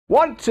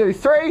1, 2,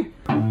 3.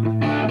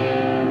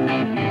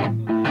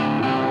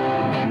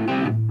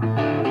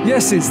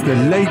 Yes, it's the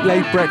Late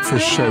Late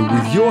Breakfast Show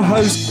with your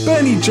host,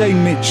 Bernie J.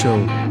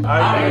 Mitchell.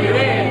 Are you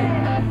in?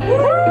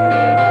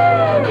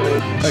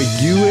 Are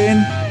you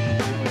in?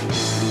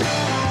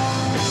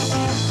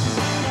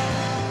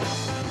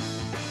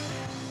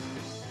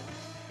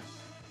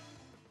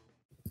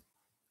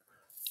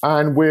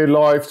 And we're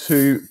live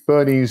to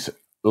Bernie's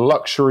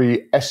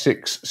luxury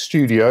Essex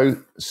studio,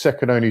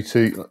 second only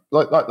to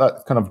like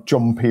that kind of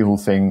John Peel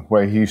thing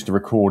where he used to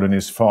record in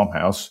his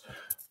farmhouse.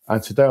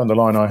 And today on the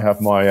line, I have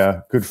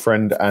my good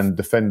friend and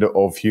defender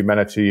of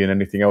humanity and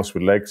anything else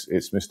with legs.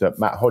 It's Mr.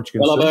 Matt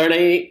Hodkinson. Hello,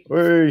 Bernie.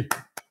 Hey.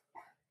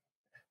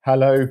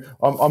 Hello.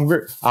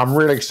 I'm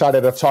really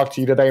excited to talk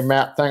to you today,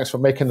 Matt. Thanks for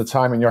making the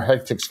time in your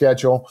hectic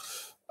schedule.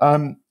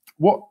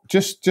 What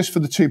just for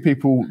the two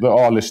people that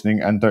are listening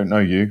and don't know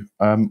you,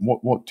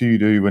 what do you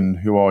do and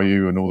who are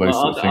you and all those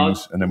sort of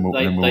things, and then we'll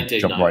jump right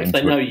into it. If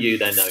they know you,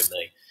 they know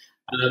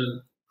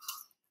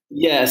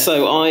me.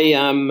 So I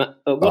am.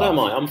 What am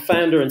I? I'm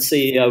founder and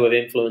CEO of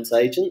Influence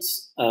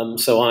Agents.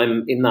 So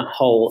I'm in that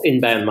whole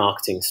inbound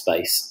marketing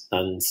space,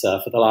 and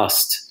for the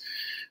last,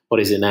 what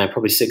is it now?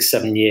 Probably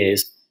 6-7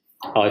 years,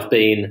 I've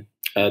been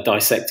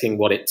dissecting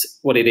what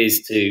it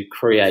is to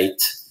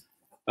create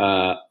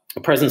a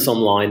presence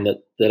online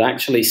that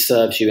actually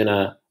serves you in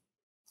a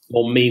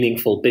more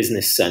meaningful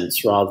business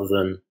sense rather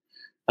than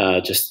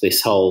just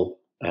this whole,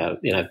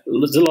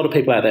 there's a lot of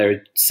people out there who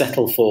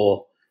settle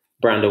for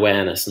brand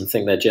awareness and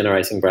think they're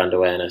generating brand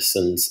awareness.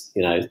 And,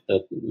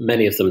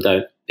 many of them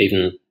don't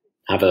even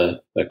have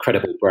a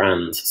credible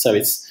brand. So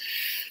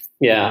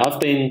I've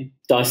been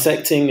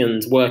dissecting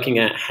and working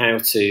out how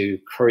to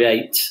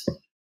create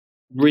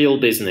real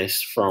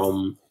business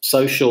from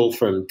social,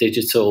 from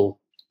digital,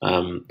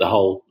 the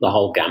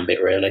whole gambit,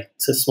 really.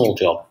 It's a small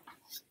job.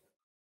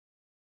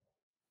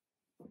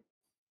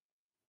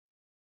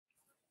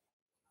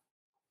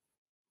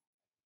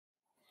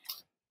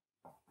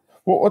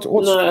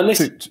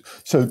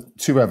 So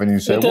two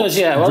avenues there. It does,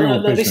 yeah.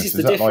 Well, this is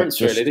the difference,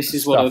 like really. This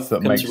is what I've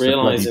come to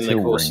realise in the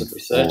course of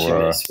researching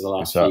this for the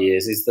last few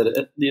years, is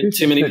that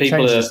too many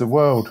people are the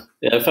world.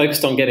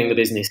 Focused on getting the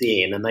business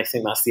in, and they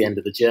think that's the end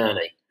of the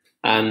journey.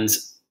 And,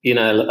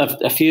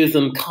 a few of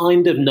them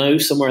kind of know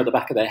somewhere at the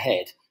back of their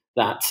head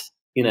that,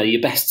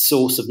 your best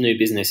source of new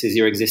business is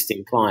your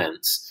existing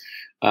clients.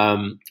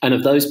 And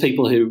of those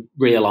people who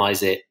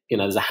realise it,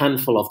 there's a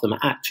handful of them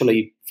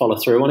actually follow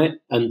through on it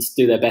and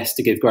do their best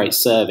to give great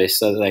service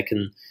so that they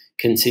can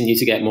continue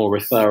to get more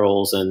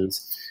referrals and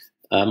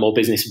more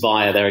business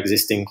via their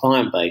existing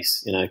client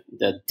base,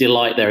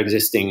 delight their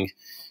existing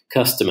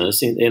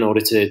customers in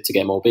order to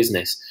get more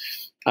business.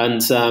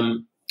 And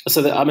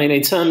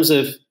in terms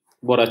of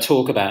what I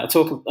talk about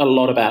a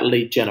lot about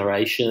lead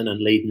generation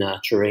and lead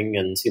nurturing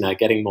and,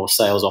 getting more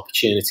sales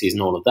opportunities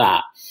and all of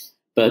that.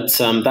 But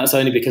that's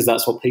only because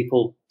that's what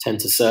people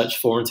tend to search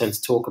for and tend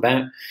to talk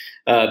about.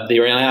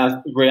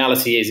 The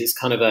reality is it's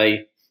kind of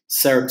a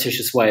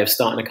surreptitious way of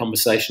starting a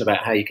conversation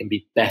about how you can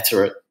be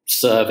better at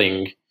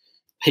serving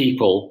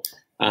people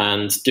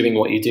and doing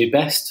what you do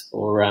best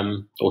or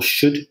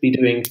should be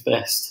doing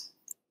best.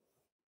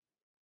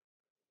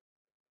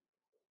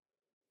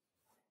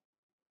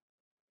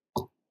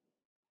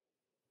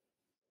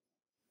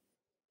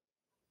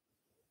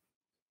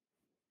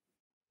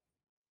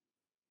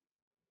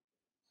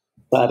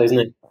 Bad, isn't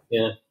it?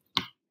 Yeah.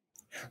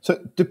 So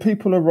do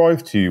people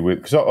arrive to you with,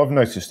 because I've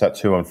noticed that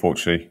too,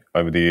 unfortunately,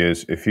 over the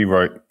years, if you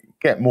write,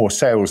 get more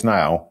sales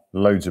now,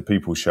 loads of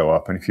people show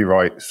up. And if you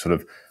write sort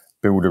of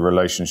build a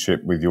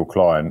relationship with your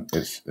client,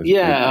 there's a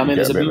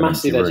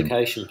massive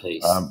education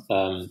piece.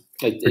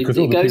 Because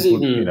all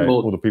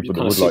the people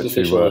that would like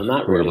to build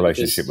a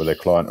relationship with their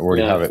client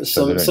already have it.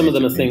 So some of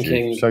them are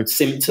thinking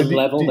symptom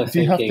level. They're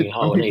thinking,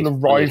 I need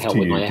help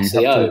with my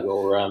SEO,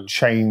 or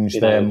change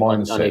their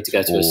mindset. I need to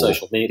go to a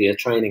social media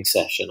training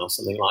session or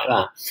something like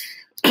that.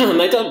 And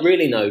they don't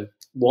really know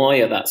why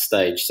at that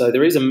stage. So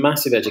there is a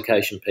massive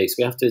education piece.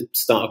 We have to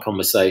start a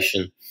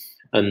conversation.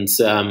 And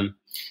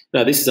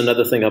this is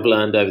another thing I've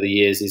learned over the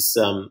years is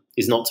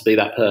not to be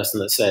that person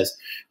that says,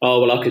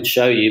 "Oh, well, I could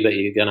show you, but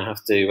you're going to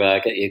have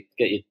to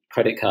get your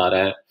credit card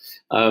out."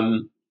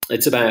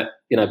 It's about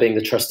being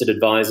the trusted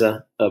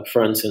advisor up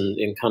front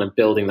and kind of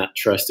building that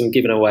trust and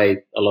giving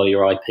away a lot of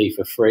your IP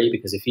for free,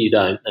 because if you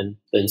don't,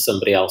 then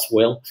somebody else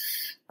will.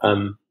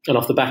 And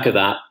off the back of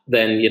that,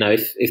 then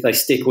if they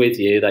stick with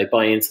you, they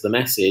buy into the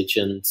message,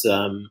 and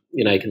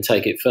you can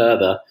take it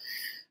further.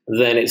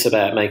 Then it's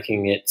about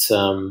making it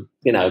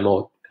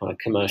more kind of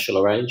commercial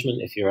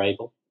arrangement if you're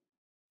able.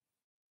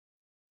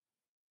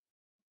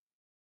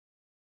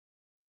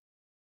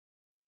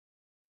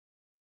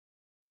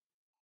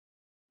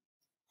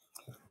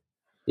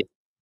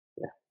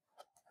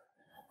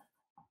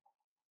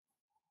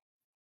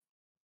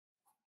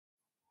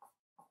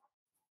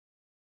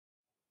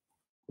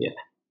 Yeah,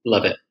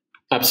 love it.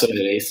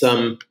 Absolutely. It's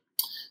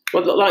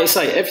well, like I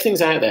say,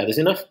 everything's out there. There's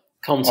enough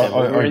content.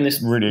 We're in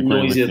this really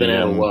noisier than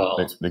ever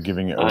world. They're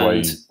giving it away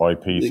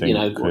IP thing.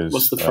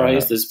 What's the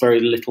phrase? There's very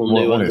little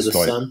new under the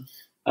sun.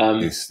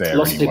 is there.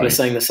 Lots of people anyway. are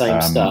saying the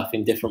same stuff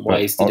in different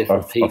ways to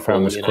different people. I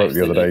found this quote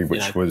the other day,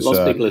 which was, lots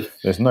of people have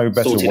there's no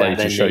better sorted way out to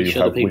their show niche.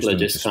 you Other have people are wisdom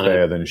to just kind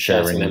spare of than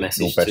shouting sharing their your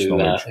message best to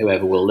knowledge.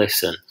 whoever will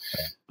listen.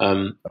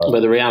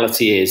 But the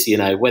reality is,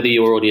 whether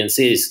your audience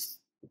is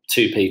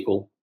 2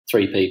 people,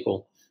 3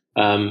 people,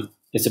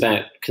 it's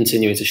about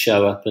continuing to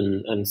show up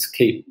and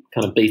keep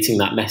kind of beating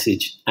that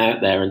message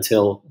out there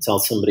until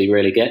somebody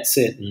really gets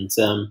it. And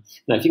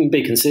if you can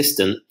be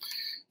consistent,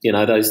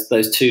 those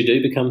 2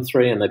 do become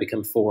 3, and they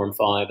become 4 and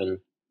 5, and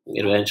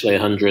eventually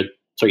 100,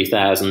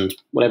 3,000,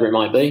 whatever it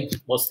might be.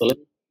 What's the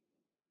limit?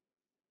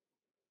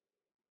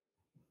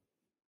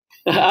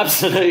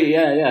 Absolutely,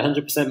 yeah,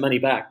 100% money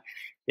back.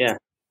 Yeah.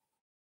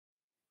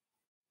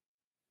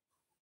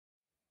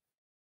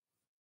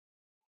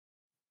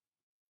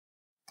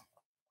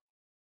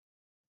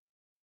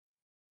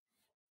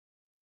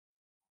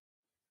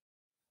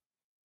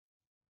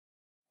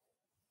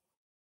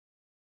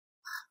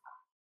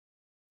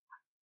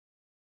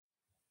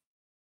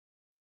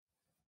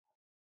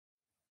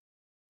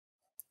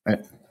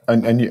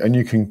 And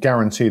you can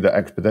guarantee that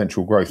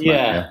exponential growth, mate.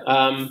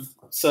 Yeah.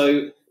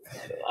 So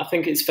I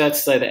think it's fair to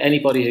say that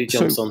anybody who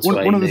jumps onto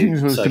one of the new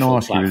things I was going to social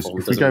ask you is, platform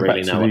if we doesn't go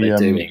really back to know what they're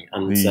doing.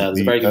 And there's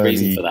a very good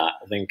reason early- for that.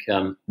 I think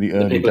the the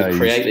early people who days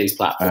create these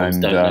platforms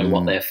and, don't know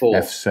what they're for.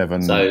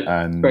 F7 So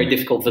and very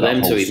difficult for that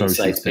them to whole even say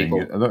social to thing.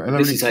 people, Are there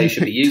this any- is how can you should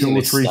be pick using two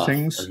or this three stuff.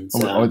 things? And,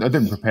 I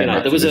didn't prepare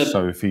Matt there for was this, a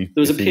so if he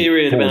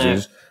period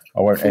pauses, I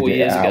won't 4 edit it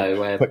years out.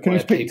 ago where But can you where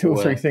speak 2 or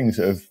people 3 were, things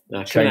that have coming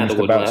out of changed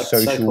the about woodwork,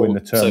 social so-called in the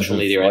terms social of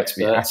media like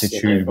experts, the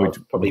attitude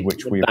with probably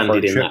which we bandied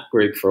approach in it? that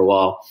group for a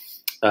while,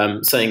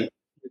 saying,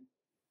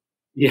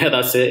 yeah,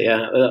 that's it,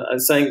 yeah,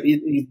 saying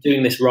you're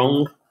doing this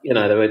wrong. They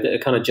were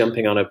kind of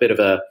jumping on a bit of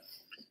a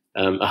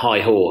high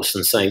horse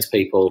and saying to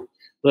people,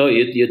 well,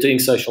 you're doing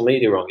social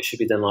media wrong. It should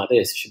be done like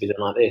this. It should be done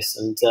like this.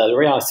 And the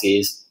reality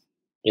is,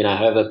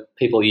 however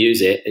people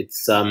use it,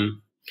 it's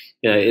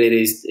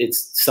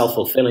it's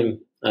self-fulfilling.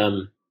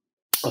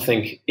 I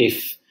think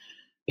if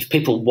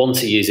people want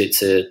to use it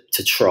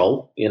to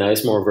troll,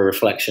 it's more of a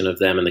reflection of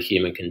them and the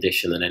human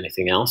condition than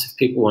anything else. If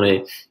people want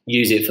to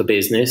use it for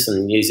business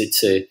and use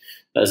it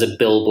as a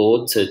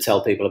billboard to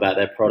tell people about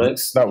their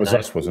products, That was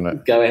us, wasn't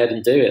it? Go ahead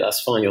and do it.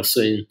 That's fine. You'll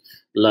soon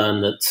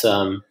learn that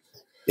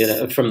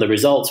from the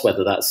results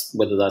whether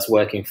that's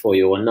working for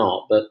you or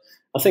not. But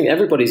I think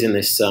everybody's in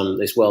this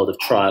world of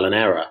trial and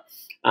error.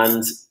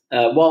 And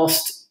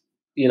whilst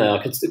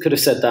I could have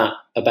said that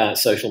about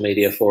social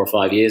media 4 or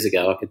 5 years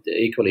ago, I could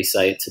equally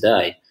say it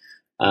today.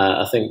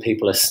 I think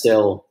people are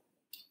still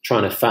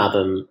trying to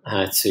fathom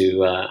how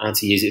to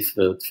use it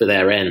for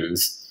their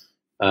ends.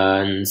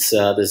 And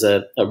there's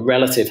a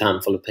relative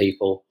handful of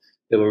people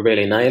who are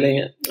really nailing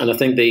it. And I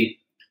think the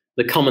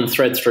common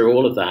thread through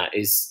all of that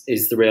is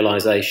the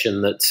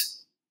realization that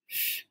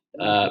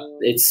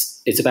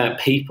it's about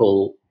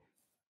people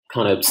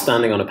kind of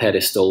standing on a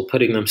pedestal,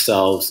 putting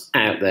themselves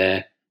out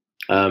there.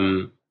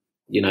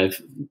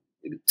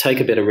 Take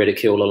a bit of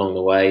ridicule along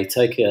the way,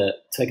 take a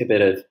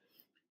bit of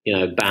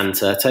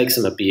banter, take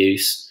some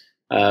abuse,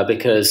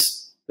 because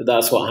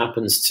that's what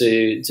happens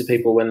to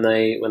people when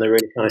they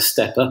really kind of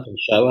step up and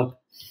show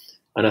up.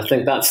 And I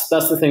think that's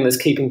the thing that's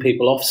keeping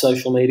people off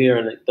social media,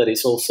 but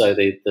it's also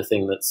the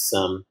thing that's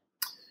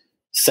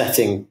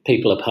setting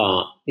people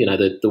apart.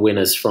 The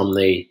winners from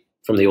the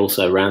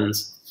also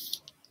rans.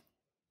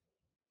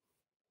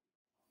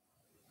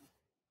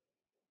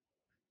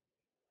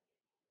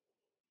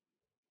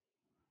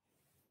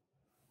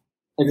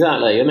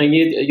 Exactly. I mean,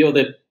 you're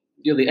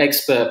the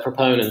expert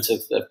proponent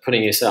of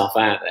putting yourself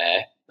out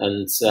there,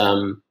 and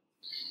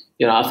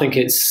I think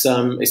it's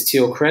to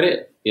your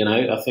credit.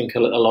 I think a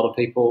lot of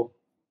people,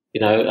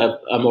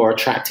 are more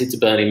attracted to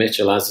Bernie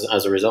Mitchell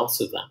as a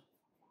result of that.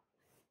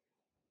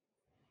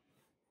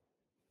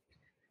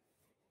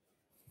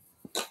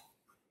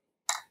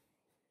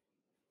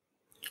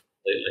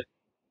 Absolutely.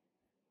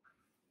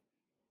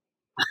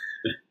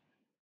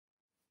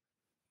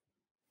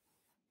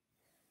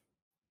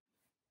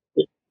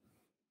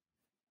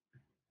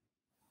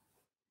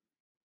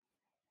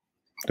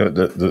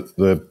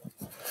 The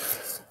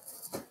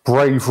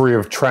bravery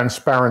of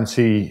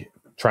transparency,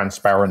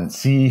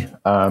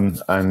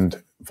 and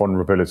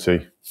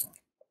vulnerability.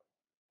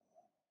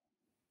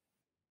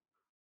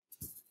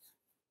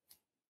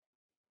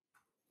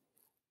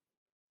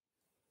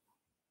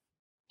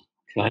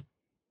 Okay.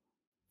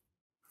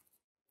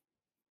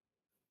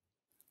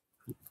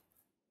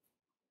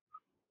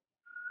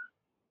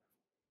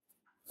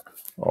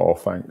 Oh,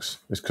 thanks.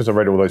 It's because I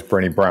read all those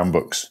Brené Brown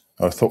books.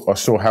 I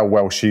saw how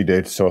well she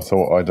did, so I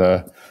thought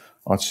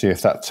I'd see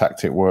if that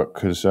tactic worked,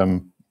 because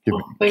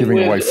giving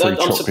away free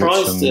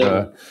chocolates and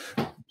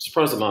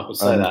surprised that Mark would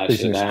say that.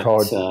 business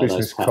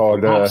Those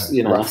card perhaps,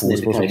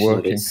 raffles wasn't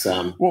working. It's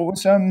What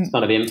was kind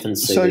of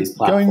infancy, so these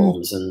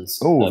platforms, and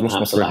I've lost perhaps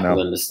my a thread lack of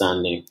now.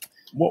 understanding.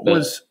 What But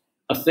was?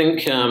 I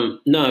think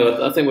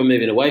no. I think we're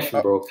moving away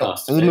from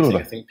broadcast. I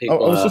think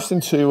people I was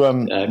listening to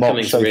Mark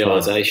coming to Schaefer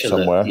realization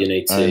somewhere, that you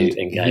need to and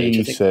engage.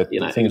 he I think, said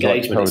things like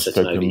engagement is such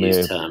an Periscope and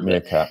overused term.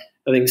 Meerkat.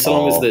 I think so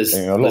long as there's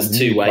a lot of new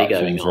two-way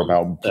going platforms are on,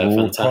 about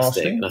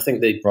fantastic. broadcasting And I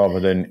think rather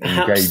than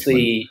perhaps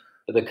engagement.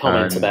 The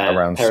comment about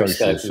around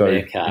Periscope social.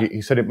 and So Meerkat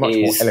he said it much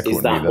more eloquently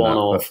is that than one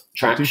that. of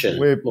traction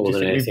more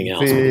than anything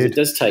else, because it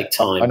does take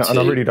time and I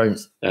really don't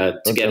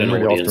to get an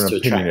really audience after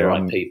to an opinion attract the here,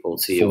 right people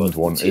to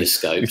your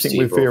scopes. do you think to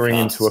we're your veering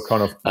into a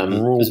broadcasts. kind of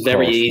It was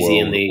very easy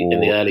in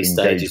world the early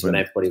stages when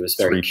engagement everybody was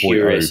very 3.0?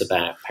 curious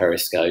about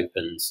Periscope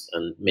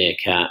and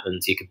Meerkat,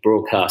 and you could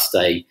broadcast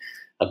a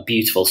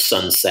beautiful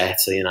sunset,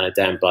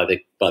 down by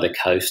the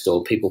coast,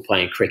 or people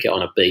playing cricket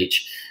on a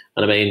beach.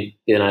 And I mean,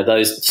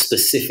 those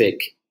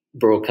specific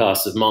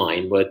broadcasts of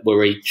mine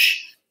were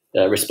each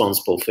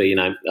responsible for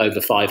over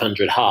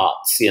 500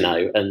 hearts,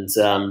 and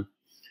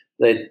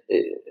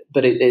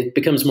but it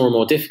becomes more and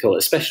more difficult,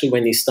 especially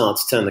when you start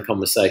to turn the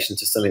conversation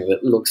to something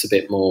that looks a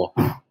bit more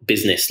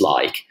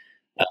business-like.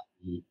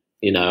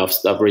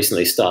 I've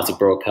recently started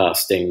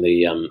broadcasting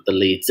the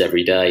Leeds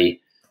Everyday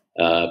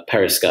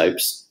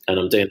periscopes, and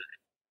I'm doing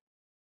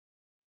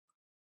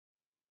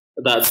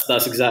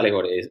that's exactly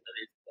what it is.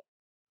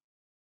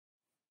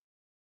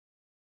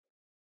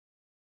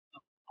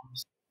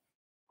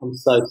 I'm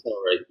so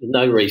sorry.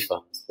 No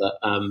refunds. But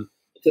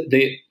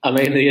the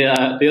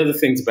other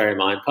thing to bear in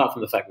mind, apart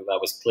from the fact that that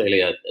was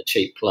clearly a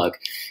cheap plug,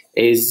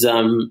 is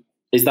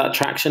that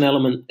traction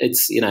element.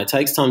 It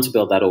takes time to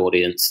build that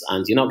audience,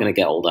 and you're not going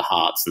to get all the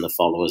hearts and the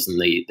followers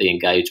and the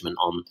engagement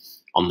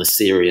on the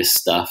serious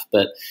stuff.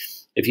 But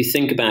if you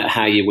think about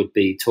how you would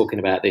be talking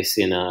about this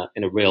in a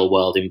real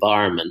world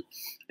environment,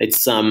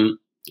 it's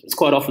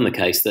quite often the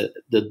case that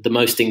the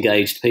most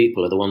engaged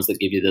people are the ones that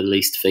give you the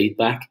least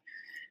feedback.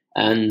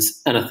 And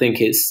I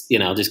think it's,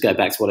 I'll just go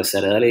back to what I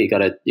said earlier. You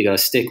got to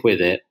stick with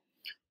it.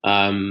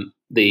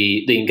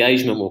 The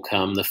engagement will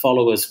come, the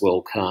followers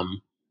will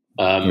come.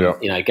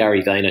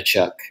 Gary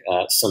Vaynerchuk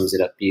sums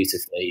it up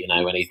beautifully.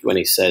 When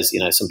he says,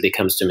 somebody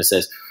comes to him and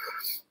says,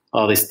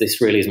 "Oh, this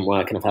really isn't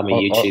working. I've had my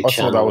YouTube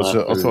channel." I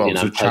thought that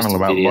was a channel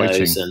about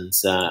writing.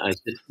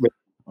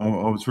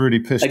 I was really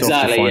pissed off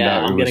to find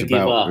out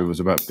it was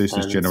about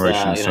business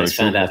generation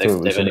social. Found out I thought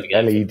it was they've an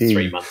only been LED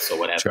 3 months or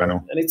whatever.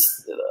 channel. And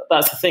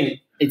that's the thing.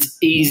 It's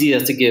easier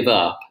to give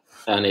up,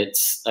 and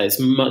it's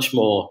much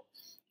more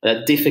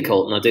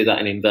difficult. And I do that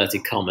in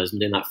inverted commas. I'm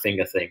doing that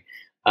finger thing.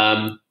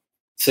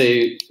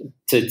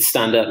 To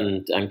stand up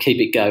and keep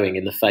it going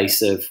in the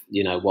face of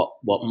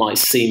what might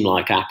seem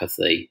like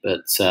apathy,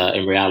 but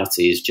in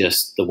reality is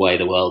just the way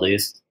the world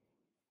is.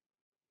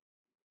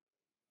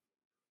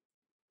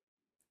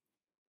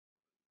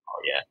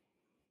 Oh yeah.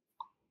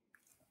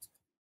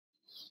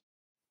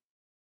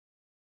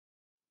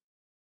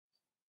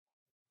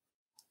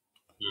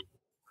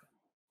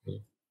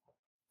 Mm.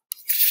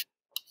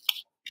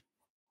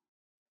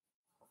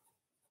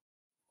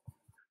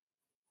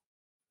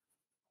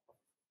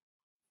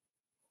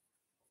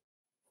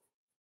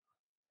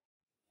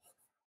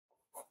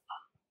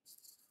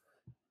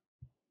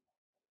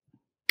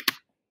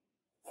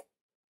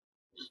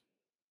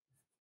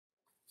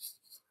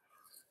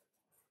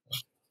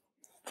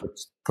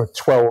 For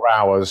 12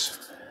 hours.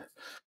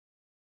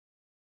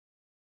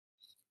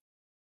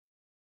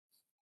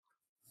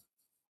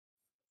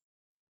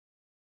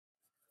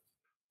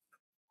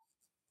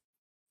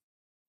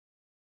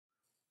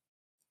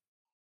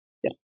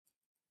 Yeah.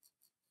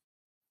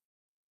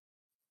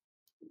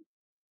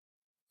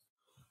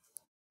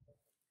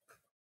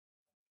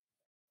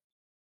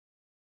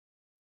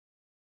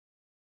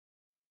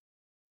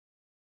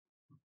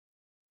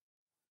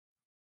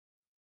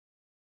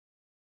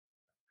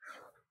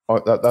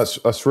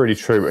 That's really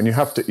true, and you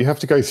have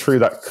to go through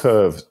that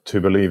curve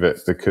to believe it,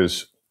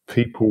 because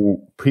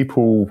people.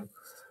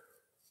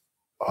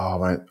 Oh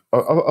man,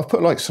 I've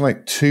put something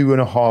like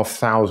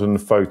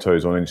 2,500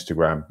 photos on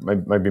Instagram,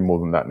 maybe more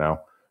than that now,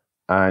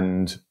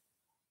 and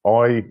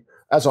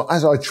as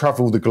I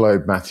travel the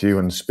globe, Matthew,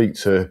 and speak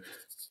to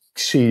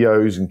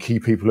CEOs and key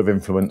people of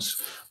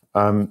influence,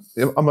 I'm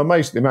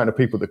amazed at the amount of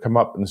people that come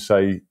up and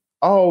say,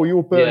 "Oh,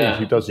 you're Bernie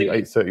who does the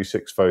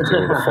 836 photo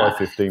or the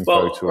 515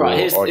 photo." Right,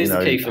 here's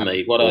the key for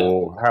me.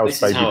 How's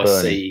Baby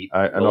Bernie?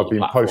 And I've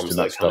been posting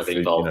that stuff for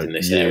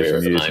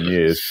years and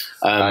years.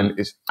 And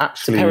it's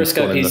actually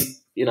Periscope is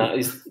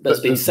that's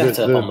been set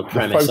up on the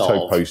premise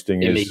photo of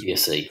posting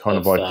immediacy, is kind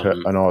of like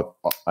an art,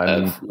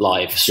 and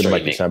live streaming.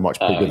 Going to make it sound much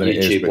bigger than it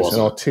is, but it's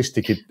an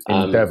artistic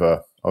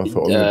endeavour. I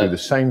thought I'm going to do the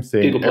same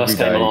thing Google Plus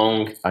every day, came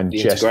along, and the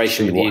just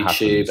integration see with what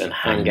YouTube happens. and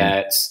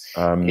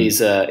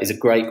Hangouts is a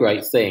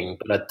great thing,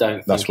 but I don't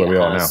think that's where we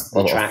are now. The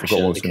I traction forgot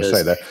what I was going to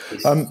say there.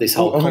 This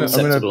whole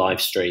concept of live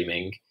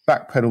streaming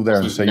backpedal there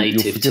and say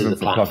you're forgiven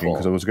for plugging,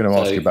 because I was going to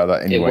ask you about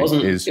that anyway.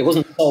 It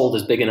wasn't sold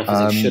as big enough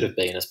as it should have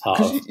been as part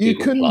of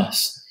Google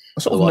Plus. I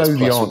sort of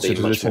know the answer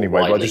to this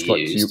anyway, but I just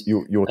like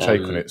your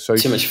take on it. So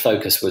too much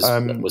focus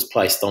was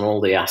placed on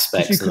all the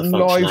aspects and the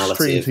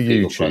functionality of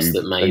Google Plus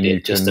that made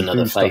it just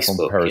another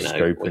Facebook,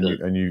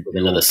 with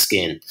another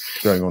skin.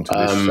 Going on to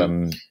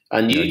this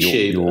And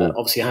YouTube your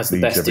obviously has the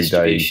Leeds best Everyday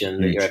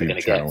distribution that you're ever going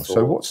to channel.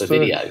 get So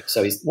video.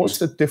 So what's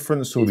the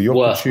difference or the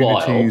worthwhile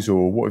opportunities,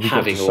 or what have you got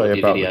to having all say of your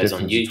about the videos difference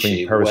on between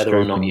YouTube, Periscope whether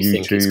or not and you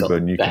think it's got YouTube,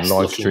 and the you can best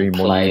live looking stream on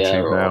player,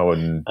 YouTube now, or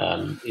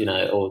and you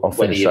know, or I'll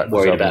whether finish you're that 'cause I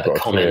worried haven't about the got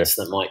a clear comments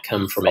that might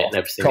come from it and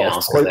everything cut else,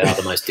 off because they quote.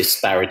 are the most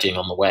disparaging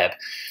on the web.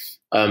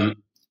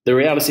 The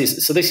reality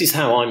is, so this is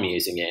how I'm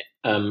using it.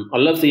 I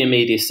love the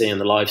immediacy and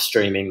the live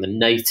streaming, the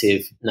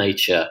native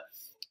nature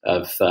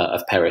of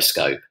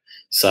Periscope.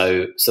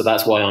 So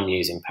that's why I'm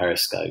using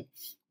Periscope.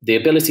 The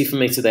ability for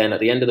me to then,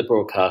 at the end of the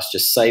broadcast,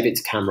 just save it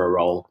to camera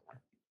roll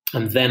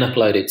and then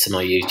upload it to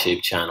my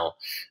YouTube channel.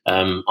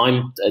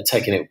 I'm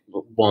taking it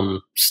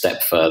one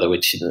step further,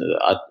 which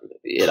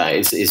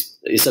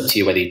it's up to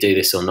you whether you do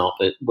this or not.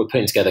 But we're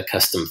putting together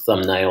custom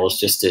thumbnails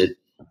just to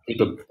keep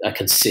a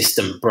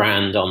consistent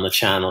brand on the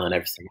channel and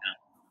everything else.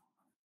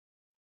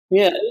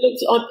 Yeah, it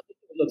looks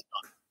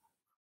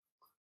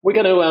we're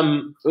going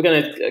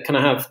to kind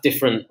of have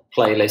different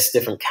playlists,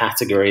 different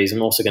categories.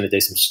 I'm also going to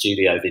do some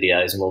studio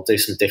videos, and we'll do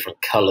some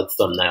different coloured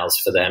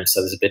thumbnails for them. So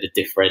there's a bit of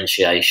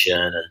differentiation,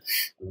 and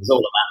there's all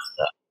of that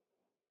stuff.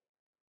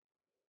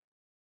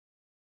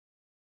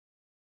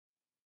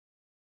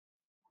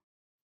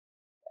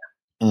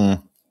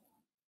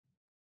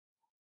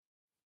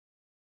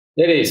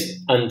 It is,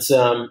 and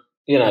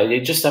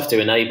you just have to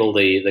enable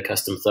the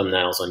custom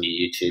thumbnails on your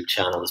YouTube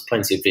channel. There's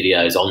plenty of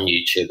videos on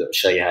YouTube that will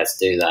show you how to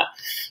do that.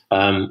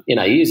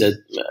 Use a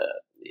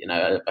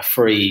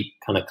free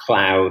kind of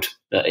cloud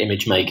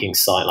image making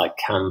site like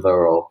Canva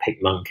or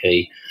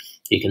PicMonkey.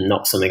 You can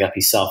knock something up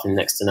yourself in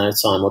next to no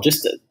time, or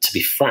just to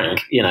be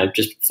frank,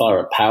 just fire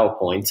a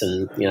PowerPoint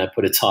and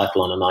put a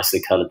title on a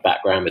nicely coloured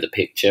background with a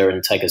picture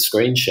and take a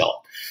screenshot.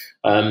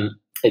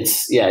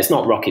 It's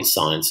not rocket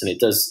science, and it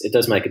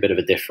does make a bit of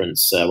a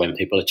difference when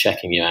people are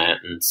checking you out.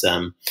 And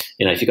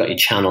if you've got your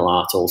channel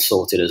art all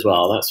sorted as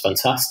well, that's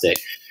fantastic.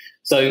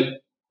 So,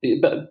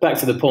 but back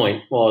to the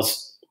point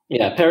was,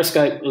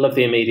 Periscope, love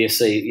the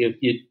immediacy.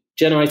 You're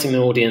generating an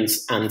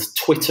audience, and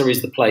Twitter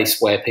is the place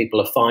where people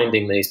are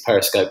finding these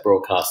Periscope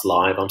broadcasts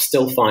live. I'm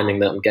still finding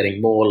that I'm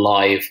getting more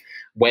live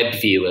web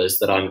viewers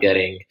that I'm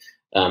getting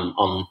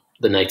on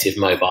the native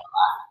mobile app.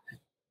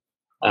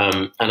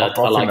 And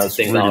I like to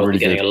think that I would be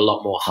getting a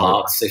lot more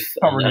hearts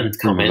and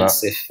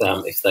comments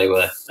if they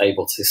were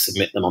able to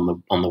submit them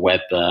on the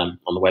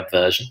web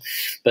version.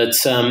 But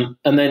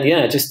and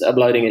then just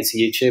uploading it to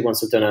YouTube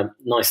once I've done a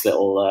nice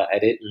little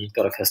edit and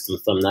got a custom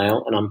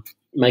thumbnail, and I'm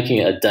making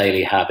it a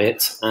daily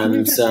habit.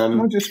 And time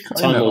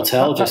will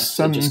tell just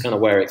kind of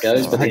where it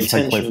goes. But the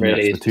intention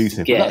really is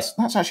to get.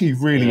 That's actually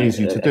really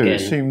easy to do. Again, it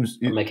seems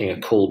I'm making a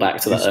call back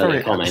to that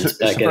earlier comment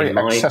about getting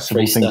my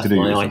free stuff,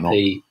 my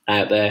IP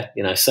out there.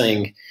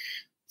 Saying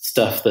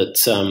stuff that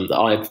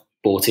I've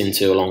bought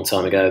into a long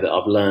time ago that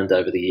I've learned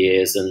over the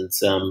years, and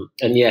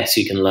yes,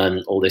 you can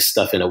learn all this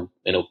stuff in a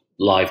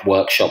live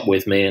workshop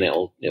with me, and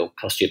it'll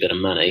cost you a bit of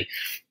money.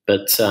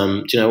 But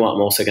do you know what?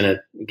 I'm also going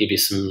to give you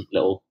some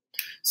little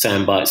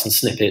sound bites and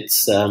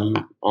snippets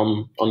on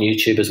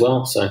YouTube as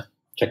well. So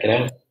check it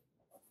out.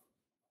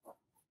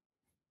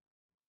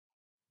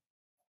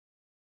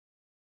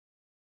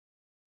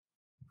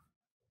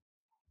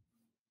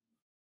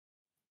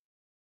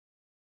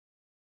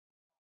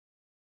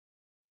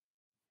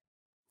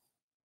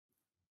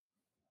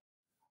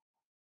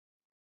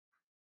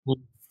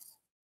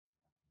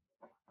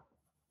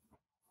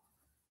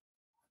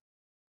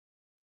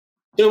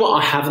 You know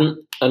what? I haven't,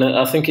 and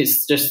I think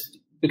it's just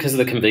because of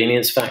the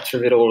convenience factor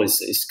of it all.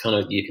 Is kind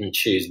of, you can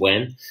choose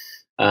when.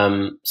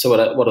 So what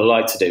I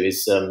like to do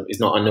is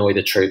not annoy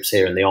the troops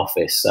here in the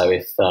office. So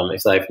if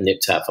they've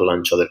nipped out for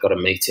lunch or they've got a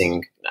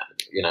meeting,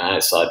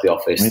 outside the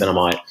office, then I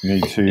might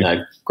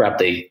grab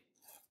the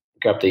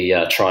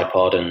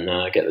tripod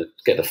and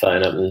get the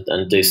phone up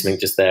and do something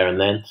just there and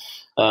then.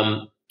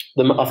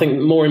 I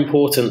think more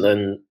important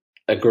than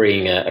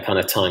agreeing a kind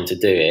of time to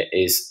do it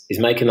is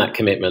making that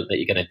commitment that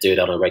you're going to do it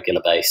on a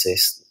regular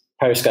basis.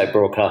 Periscope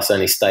broadcasts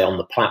only stay on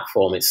the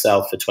platform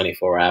itself for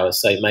 24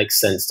 hours, so it makes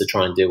sense to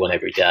try and do one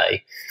every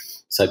day.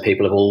 So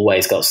people have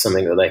always got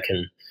something that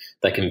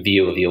they can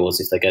view of yours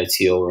if they go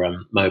to your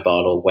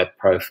mobile or web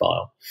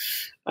profile.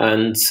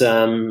 And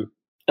then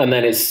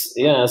it's,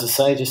 as I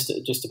say,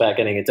 just about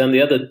getting it done.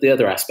 The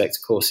other aspect,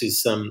 of course,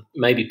 is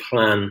maybe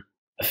plan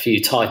a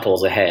few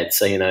titles ahead,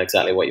 so you know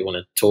exactly what you want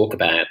to talk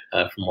about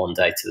from one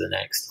day to the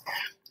next.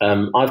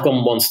 I've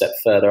gone one step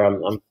further.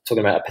 I'm talking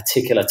about a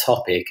particular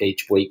topic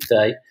each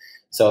weekday.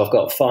 So I've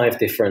got 5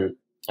 different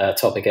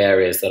topic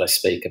areas that I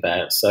speak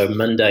about. So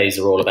Mondays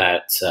are all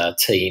about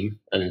team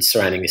and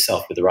surrounding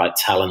yourself with the right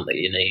talent that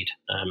you need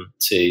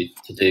to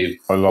do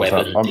web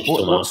and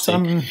digital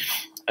marketing.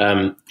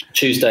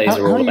 Tuesdays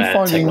are all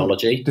about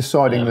technology,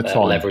 deciding the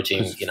time,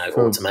 leveraging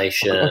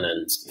automation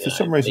and for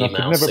some reason email,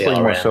 I could never bring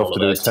CRM, myself to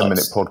do a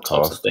 10-minute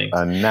podcast,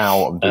 and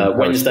now I'm doing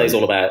Wednesday's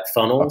all about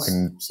funnels,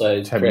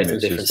 so 10 creating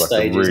minutes different is like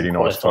stages, a really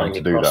nice time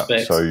to do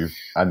that. So,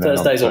 and then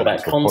Thursday's all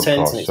about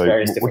content and its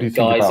various what do you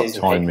different think guises,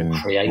 about timing?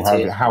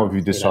 creative. How have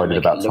you decided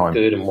about look time?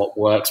 good and what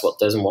works, what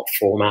doesn't, what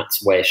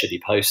formats, where should you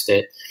post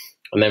it?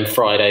 And then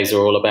Fridays are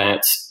all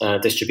about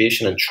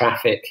distribution and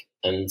traffic,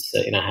 and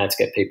how to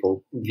get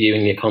people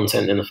viewing your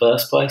content in the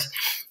first place.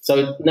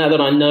 So now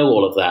that I know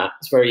all of that,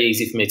 it's very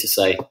easy for me to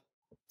say,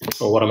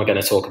 well, what am I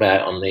going to talk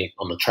about on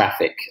the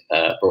traffic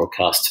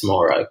broadcast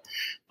tomorrow?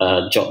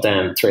 Jot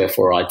down 3 or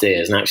 4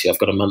 ideas, and actually I've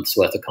got a month's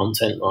worth of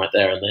content right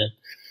there and then.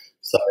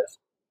 So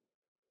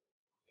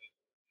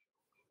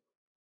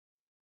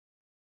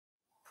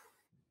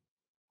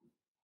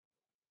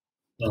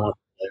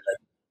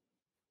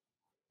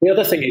the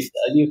other thing is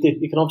you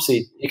can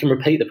obviously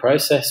repeat the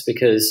process,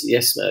 because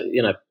yes,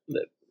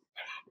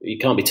 you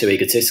can't be too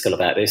egotistical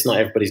about this. Not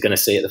everybody's going to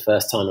see it the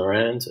first time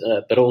around,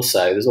 but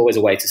also there's always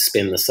a way to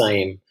spin the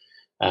same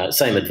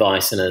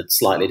advice in a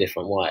slightly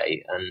different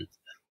way. And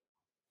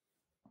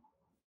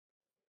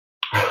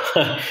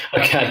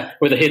okay,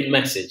 with a hidden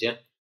message, yeah,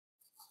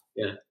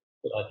 yeah.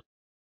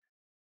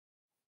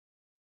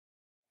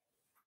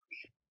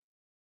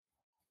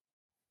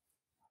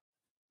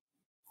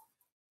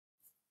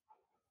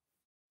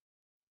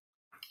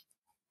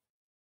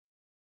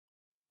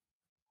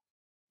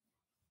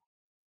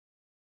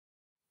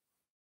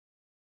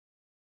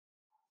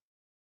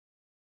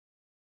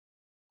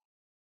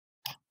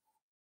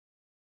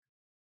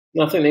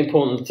 I think the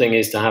important thing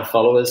is to have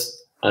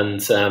followers, and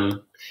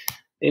and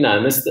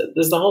there's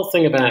the whole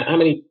thing about how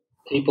many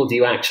people do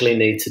you actually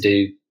need to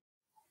do.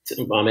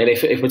 I mean,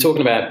 if we're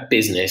talking about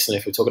business, and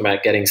if we're talking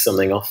about getting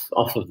something off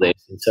of this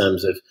in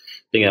terms of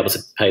being able to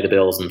pay the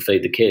bills and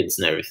feed the kids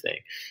and everything,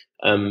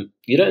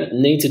 you don't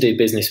need to do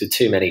business with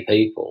too many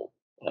people.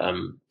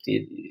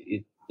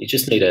 You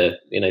just need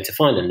to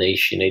find a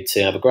niche. You need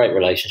to have a great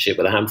relationship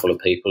with a handful of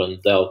people, and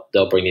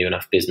they'll bring you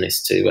enough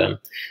business to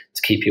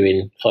keep you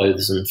in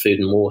clothes and food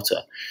and water.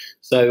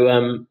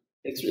 So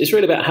it's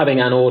really about having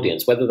an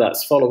audience, whether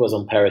that's followers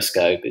on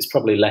Periscope. It's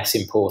probably less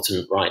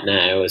important right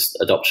now as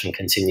adoption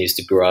continues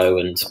to grow,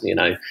 and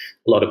a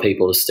lot of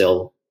people are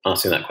still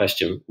asking that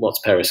question: what's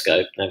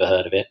Periscope? Never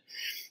heard of it.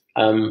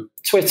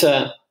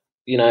 Twitter,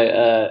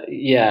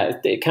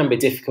 it can be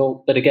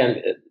difficult, but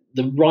again,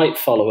 the right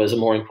followers are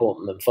more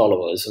important than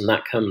followers, and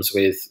that comes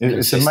with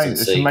consistency.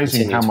 It's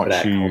amazing how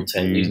much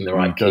using the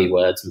right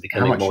keywords and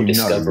becoming more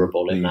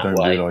discoverable in that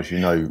way.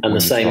 And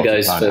the same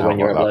goes for when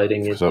you're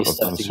uploading your stuff to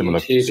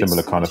YouTube.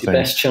 Similar kind of it's your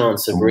best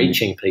chance of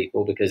reaching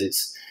people, because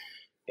it's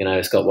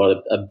got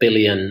a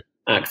billion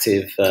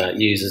active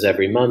users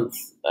every month.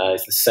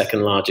 It's the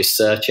second largest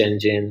search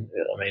engine.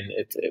 I mean,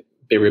 it'd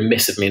be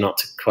remiss of me not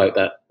to quote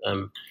that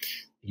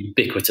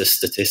ubiquitous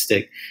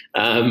statistic.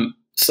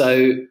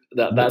 So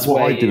that's what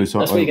where I do is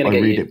that's where you're going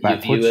to get your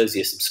backwards. viewers,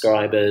 your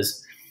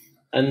subscribers,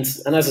 and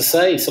as I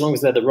say, so long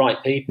as they're the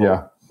right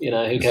people,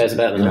 who cares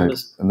about the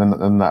numbers? And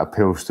then that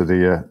appeals to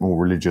the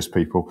more religious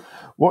people.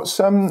 What's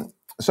so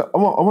I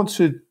want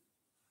to.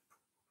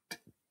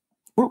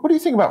 What do you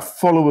think about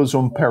followers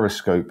on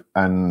Periscope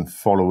and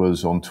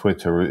followers on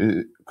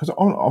Twitter? Because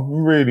I'm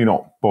really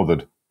not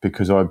bothered,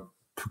 because I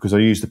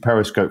use the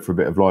Periscope for a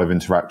bit of live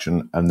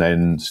interaction and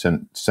then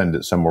send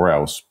it somewhere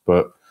else,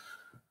 but.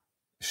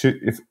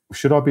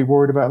 Should I be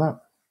worried about that?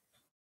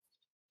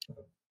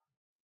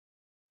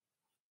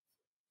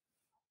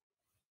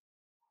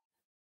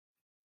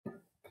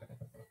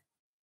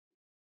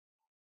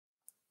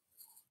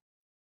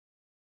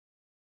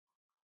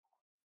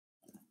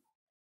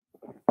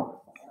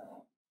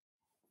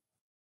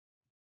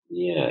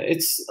 Yeah,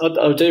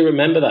 I do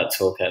remember that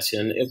talk, actually,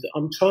 and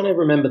I'm trying to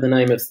remember the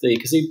name of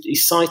because he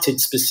cited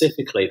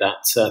specifically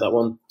that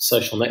one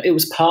social network. It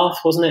was Path,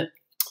 wasn't it?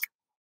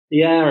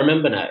 Yeah, I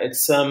remember now.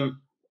 It's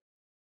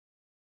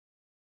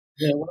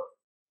yeah,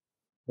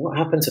 what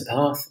happened to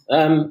Path?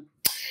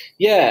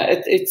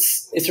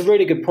 It's a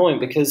really good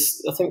point,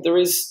 because I think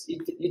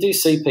you do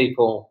see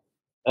people.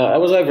 I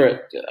was over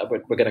at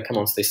we're going to come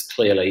on to this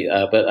clearly,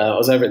 but I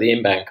was over at the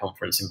Inbound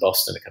conference in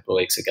Boston a couple of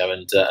weeks ago,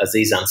 and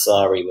Aziz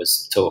Ansari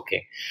was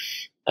talking,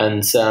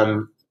 and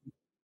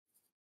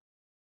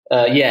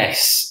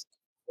yes,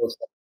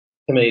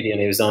 comedian.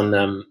 He's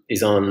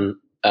on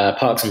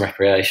Parks and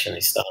Recreation.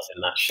 He stars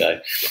in that show.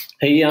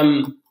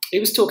 He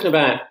was talking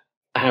about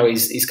how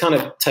he's kind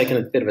of taken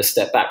a bit of a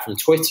step back from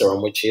Twitter,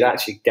 on which he'd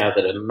actually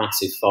gathered a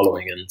massive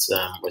following, and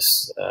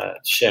was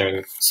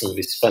sharing some of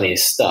his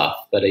funniest stuff.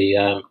 But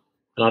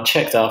and I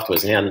checked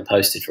afterwards, and he hadn't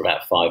posted for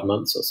about 5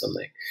 months or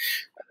something.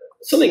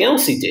 Something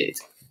else he did,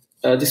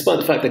 despite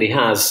the fact that he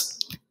has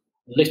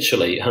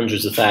literally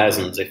hundreds of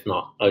thousands, if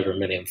not over 1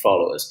 million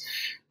followers,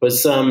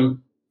 was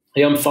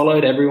he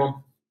unfollowed everyone.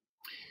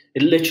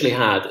 It literally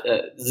had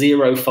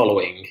 0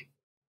 following,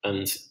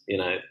 and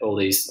all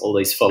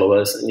these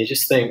followers, and you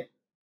just think,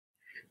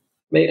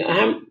 I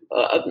mean,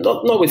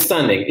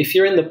 notwithstanding, if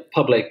you're in the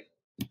public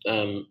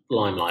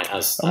limelight,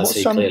 as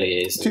he clearly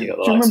is, do you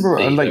remember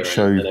a late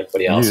show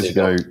years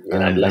ago?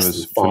 There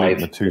was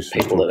 5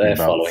 people that they're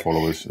following.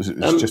 Followers.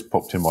 It's just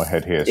popped in my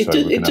head here, so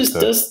it just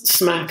does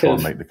smack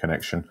of make the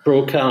connection.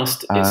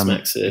 Broadcast. It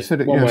smacks of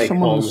one-way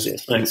comms. It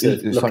smacks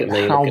of look at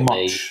me, how look at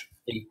much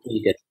me.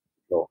 You get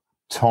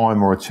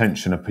time or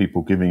attention are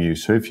people giving you?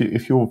 So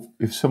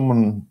if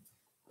someone,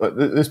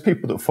 there's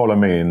people that follow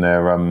me,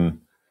 and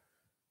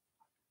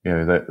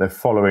they're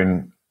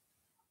following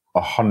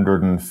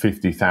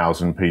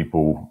 150,000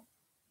 people,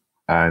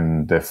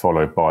 and they're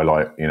followed by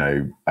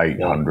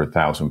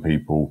 800,000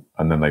 people,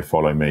 and then they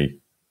follow me.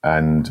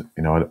 And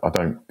I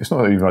don't. It's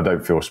not even I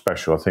don't feel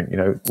special. I think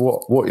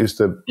what is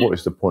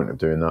the point of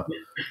doing that?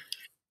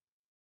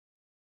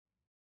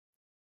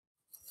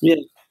 Yeah.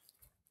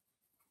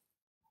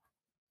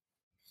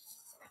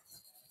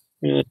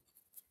 Yeah.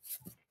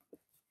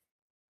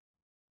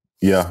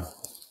 Yeah.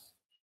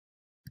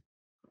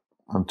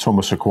 And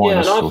Thomas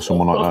Aquinas or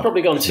someone like that. I've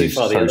probably gone too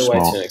far the other way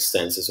smart. to an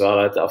extent as well.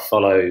 I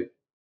follow.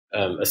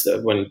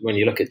 When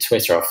you look at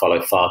Twitter, I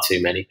follow far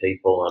too many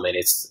people. I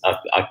mean,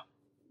 I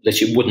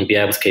literally wouldn't be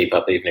able to keep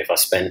up even if I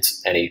spent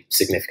any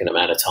significant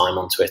amount of time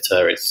on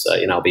Twitter. It's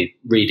I'll be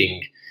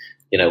reading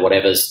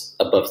whatever's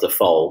above the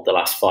fold, the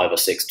last 5 or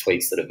 6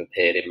 tweets that have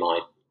appeared in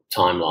my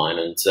timeline,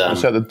 and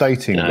so the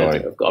dating guy.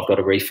 I've got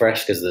to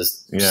refresh because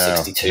there's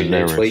 62 new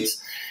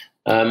hilarious.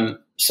 tweets.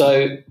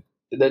 So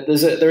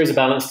there is a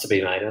balance to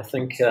be made. I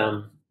think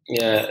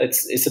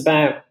it's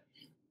about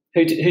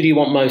who do you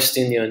want most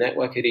in your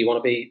network? Who do you want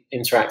to be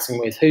interacting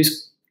with?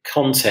 Whose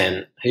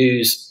content,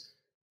 whose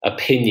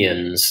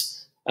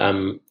opinions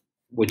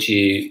would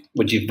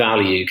you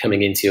value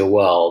coming into your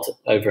world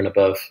over and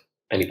above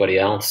anybody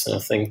else? And I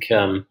think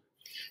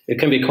it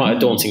can be quite a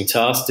daunting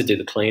task to do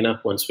the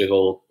cleanup once we've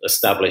all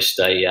established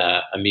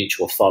a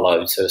mutual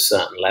follow to a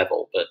certain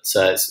level. But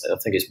I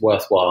think it's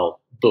worthwhile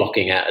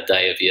blocking out a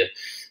day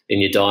in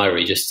your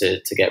diary just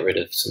to get rid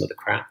of some of the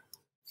crap.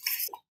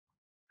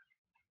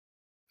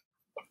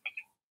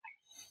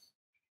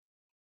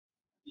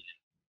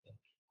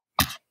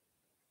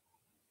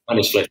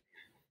 Honestly.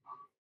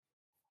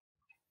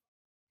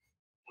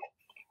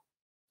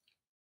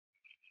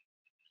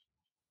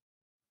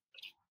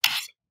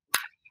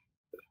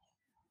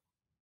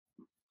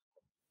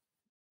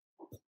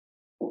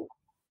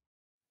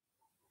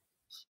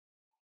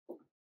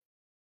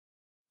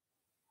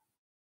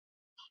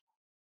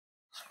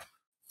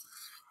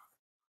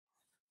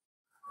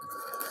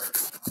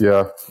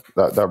 Yeah,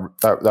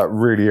 that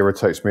really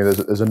irritates me.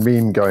 There's a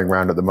meme going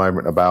around at the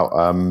moment about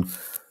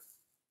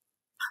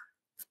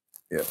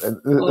there's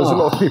a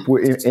lot of people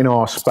in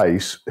our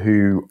space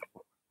who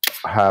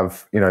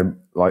have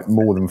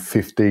more than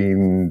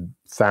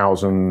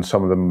 15,000,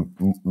 some of them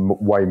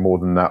way more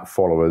than that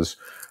followers,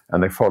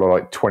 and they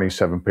follow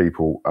 27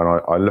 people, and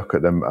I look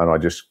at them and I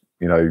just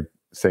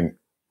think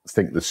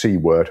the C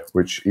word,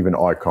 which even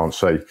I can't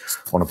say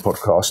on a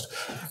podcast.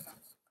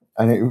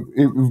 And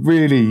it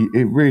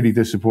really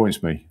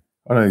disappoints me.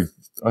 I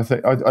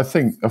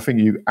think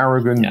you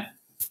arrogant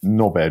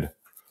knobhead,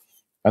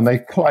 and they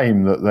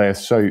claim that they're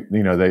so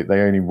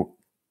they only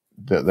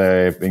that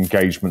their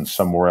engagement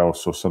somewhere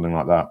else or something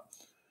like that.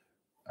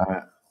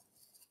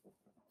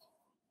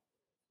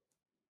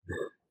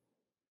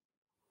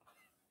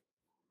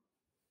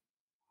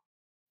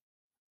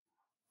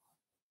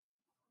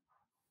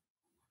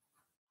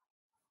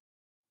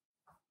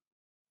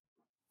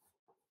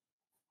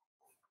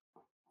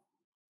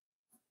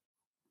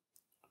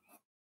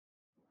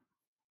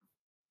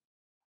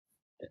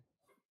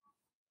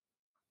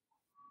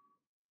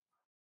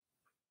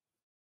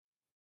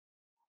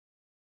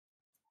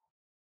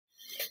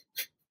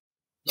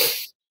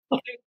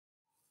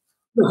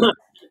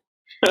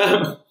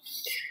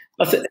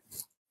 I think,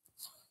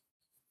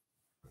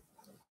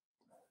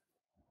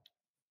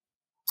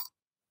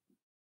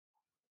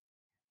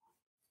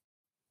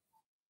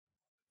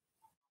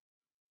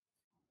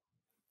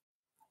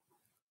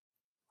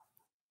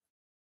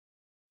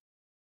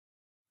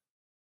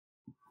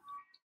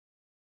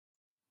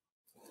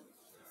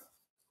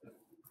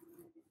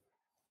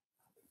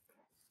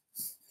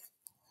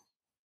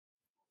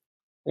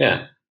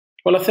 yeah.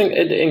 Well, I think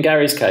in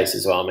Gary's case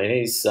as well. I mean,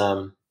 he's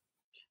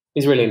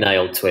really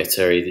nailed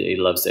Twitter. He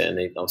loves it, and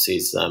obviously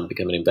he's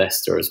become an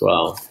investor as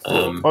well.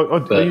 I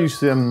use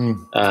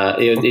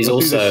he's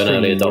also an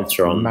early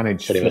adopter on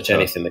manage pretty much Twitter,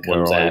 anything that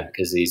comes out,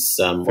 because he's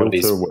one of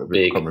his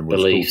big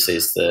beliefs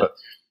is that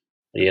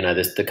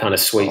the kind of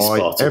sweet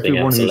spot of being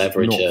able to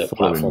leverage a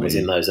platform is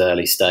in those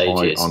early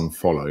stages.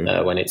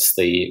 When it's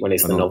the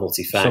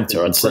novelty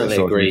factor. I'd certainly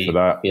agree.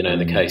 In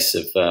the case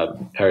of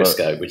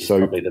Periscope, which is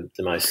probably the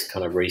most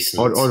kind of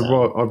recent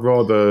I'd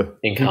rather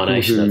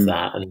incarnation of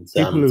that, and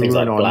things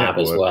like Blab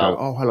as well.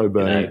 Oh, hello,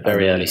 Bernie.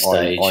 Very early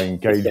stage. I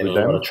engage with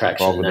them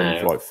rather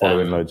than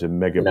following loads of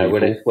mega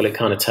people. Will it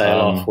kind of tail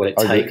off? Will it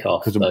take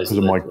off? Because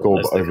of my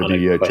gob over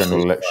the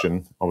general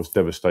election, I was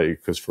devastated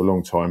because for a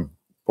long time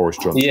Boris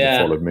Johnson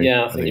followed me.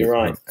 Yeah, I think you're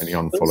right. And he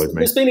unfollowed me.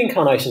 There's been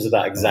incarnations of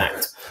that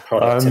exact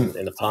product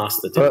in the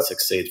past that didn't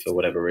succeed for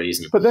whatever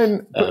reason. But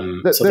then,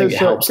 so I think it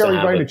helps Gary to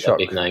have Vaynerchuk a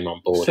big name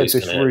on board said who's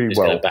this really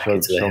going well. to back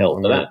into the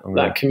hill. But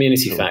that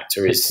community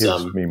factor is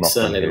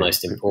certainly the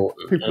most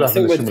important. People and I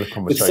think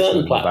with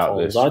certain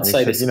platforms, I'd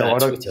say this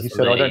about Twitter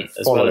for me,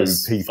 as well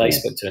as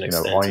Facebook to an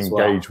extent I as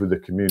well. engage with the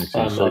community.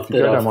 So if you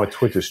go down my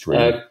Twitter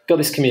stream, got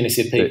this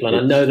community of people, and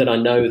I know that I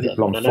know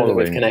them, and I know that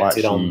we've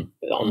connected on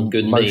on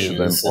good most of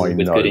means them and I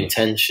with know good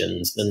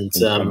intentions, and in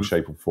some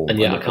shape or form. and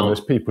yeah, I and can't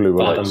there's people who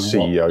are like fathom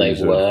what they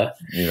CEOs were of,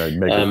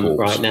 megacorps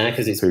right now,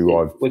 because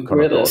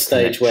we're at a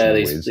stage where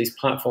these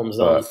platforms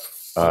aren't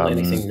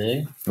anything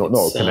new. Not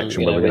a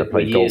connection where we're going to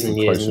play years golf and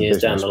years and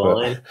years down the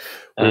line.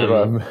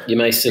 You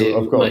may see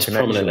it most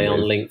prominently on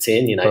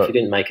LinkedIn. If you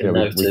didn't make a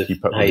note of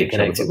how you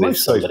connected with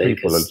somebody,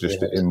 people are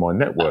just in my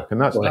network, and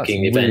that's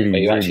working really, event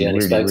where you actually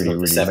only spoke to them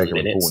for 7 mega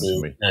minutes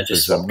important to me.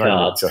 just swap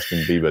cards. Justin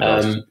Bieber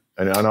does.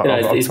 And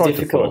I've it's tried difficult,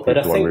 to follow but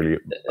I people think I really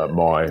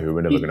admire who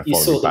are never going to you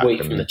follow sort me the back.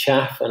 wheat from the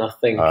chaff, and I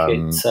think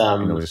it's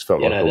I just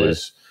felt like I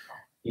was.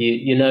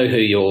 You know who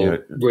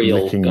your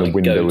real licking the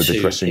window of the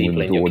dressing room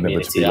people in your door,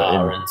 never to be community let in.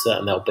 are,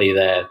 and they'll be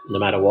there no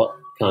matter what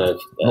kind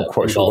of Not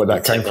quite sure where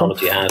that came from.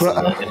 technology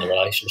has in the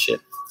relationship.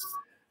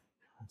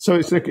 So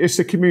it's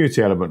the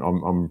community element.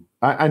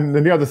 And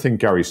then the other thing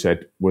Gary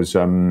said was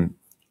someone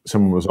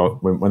was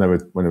when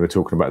they were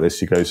talking about this.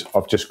 He goes,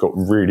 "I've just got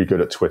really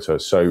good at Twitter,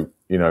 so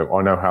I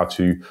know how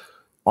to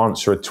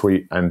answer a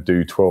tweet and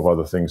do 12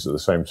 other things at the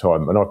same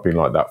time." And I've been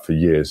like that for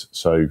years.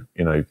 So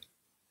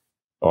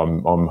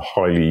I'm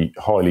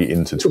highly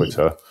into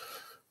Twitter,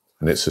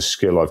 and it's a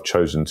skill I've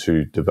chosen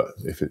to develop.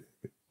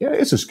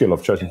 It's a skill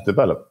I've chosen to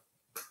develop.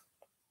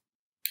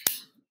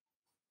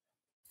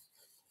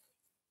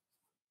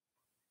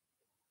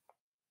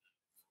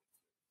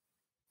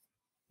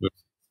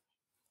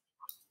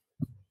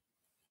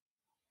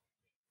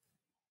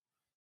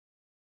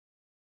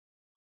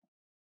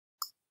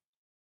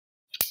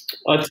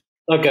 I'd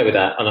go with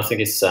that, and I think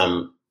it's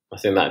I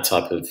think that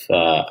type of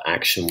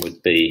action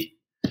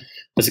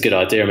that's a good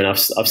idea. I mean, I've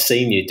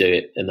seen you do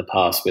it in the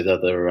past with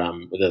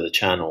other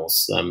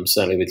channels.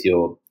 Certainly with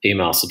your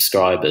email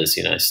subscribers,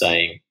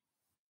 saying,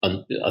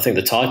 and I think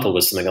the title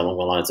was something along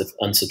the lines of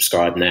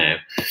 "unsubscribe now."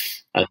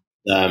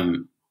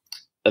 And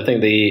I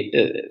think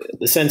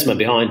the sentiment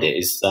behind it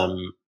is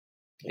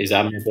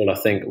admirable. I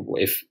think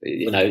if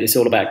it's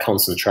all about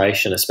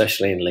concentration,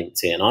 especially in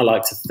LinkedIn. I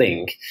like to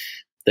think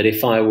that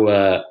if I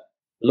were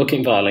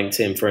looking via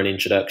LinkedIn for an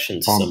introduction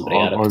to somebody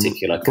at a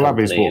particular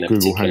company in a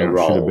particular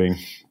role,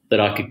 that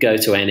I could go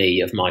to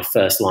any of my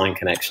first line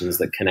connections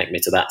that connect me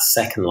to that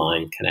second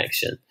line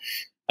connection,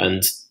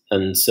 and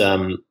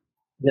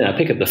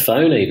pick up the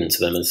phone even to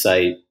them and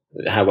say,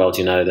 "How well do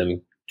you know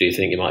them? Do you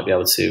think you might be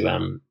able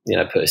to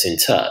put us in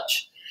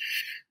touch?"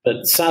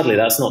 But sadly,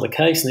 that's not the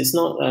case, and it's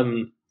not.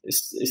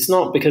 It's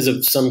not because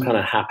of some kind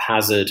of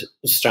haphazard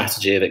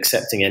strategy of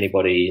accepting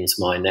anybody into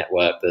my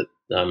network that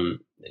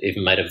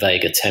even made a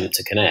vague attempt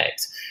to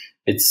connect.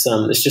 It's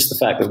just the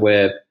fact that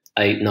we're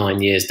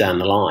 8-9 years down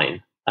the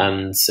line,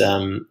 and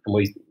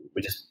we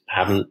just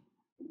haven't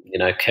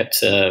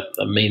kept a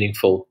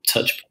meaningful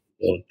touch point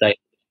or date.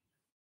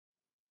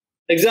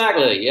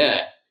 Exactly.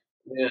 Yeah.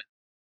 Yeah.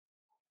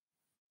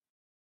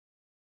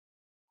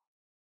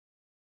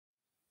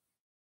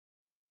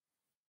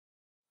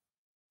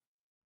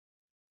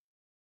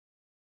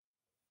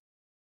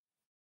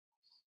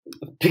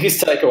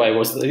 Biggest takeaway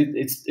was that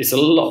it's a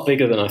lot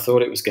bigger than I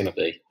thought it was going to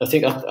be. I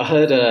think I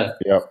heard a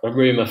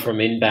rumor from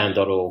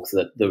inbound.org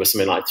that there was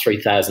something like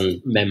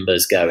 3,000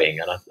 members going,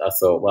 and I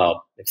thought,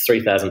 well, if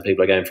 3,000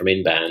 people are going from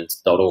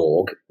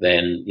inbound.org,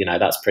 then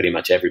that's pretty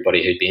much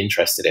everybody who'd be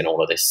interested in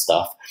all of this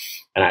stuff.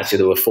 And actually,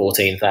 there were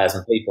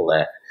 14,000 people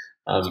there.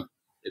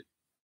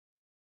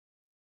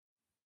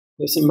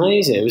 It's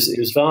amazing. It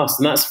was vast,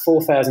 and that's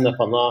 4,000 up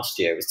on last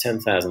year. It was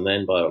 10,000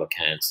 then, by all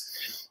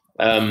accounts.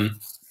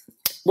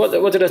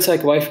 What did I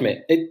take away from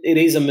it? It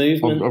is a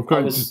movement. I've got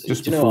I was,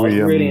 just I before was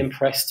we really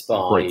impressed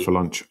by break for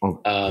lunch. We're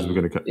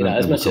going to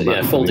as much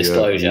as full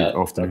disclosure,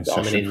 I'm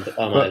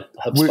a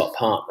HubSpot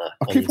partner,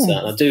 and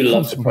I do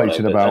love the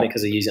product, but only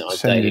because I use it on a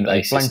daily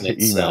basis, and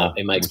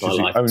it makes my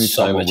life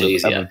so much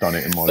easier. Done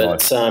it in my life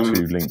to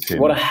LinkedIn,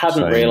 what I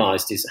hadn't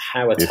realised is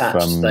how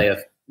attached they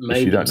have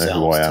made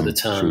themselves to the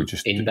term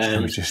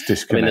inbound.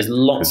 I mean, there's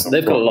lots.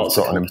 They've got lots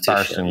of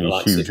competition. An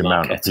embarrassingly huge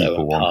amount of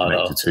people I'm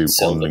connected to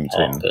on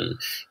LinkedIn,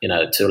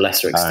 and to a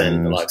lesser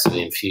extent, the likes of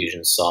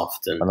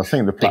Infusionsoft and I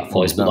think the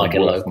platforms like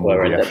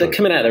Eloqua, and they're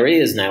coming out of their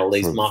ears now. All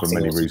these marketing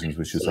for many reasons,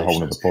 which is a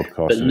whole other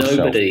podcast. But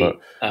nobody there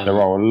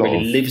are a lot really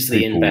of lives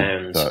the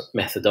inbound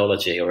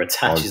methodology or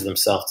attaches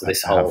themselves to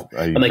this whole,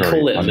 and they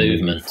call it a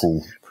movement.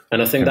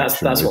 And I think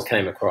that's what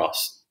came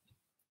across.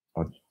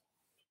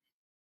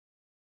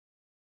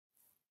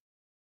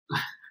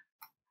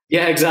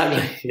 Yeah,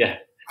 exactly. Yeah,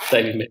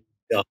 David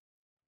Mitchell.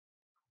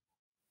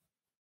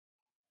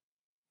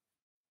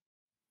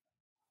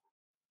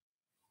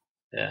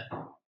 Yeah.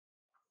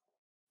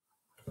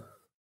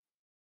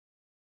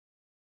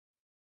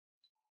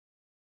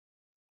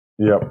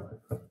 Yep.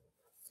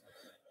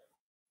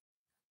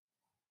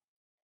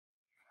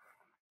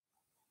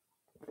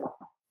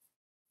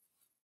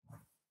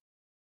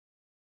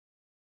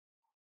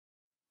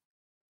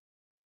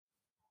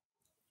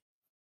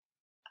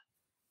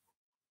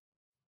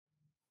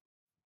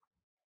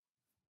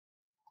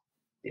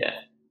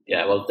 Yeah.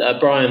 Yeah, well,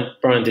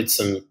 Brian did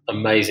some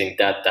amazing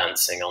dad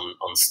dancing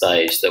on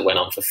stage that went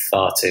on for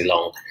far too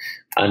long,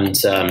 and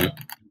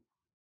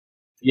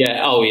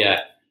yeah, oh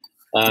yeah,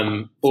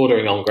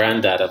 bordering on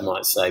granddad, I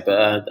might say.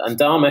 But and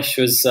Dharmesh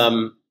was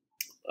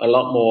a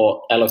lot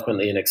more eloquent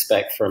than you'd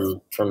expect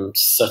from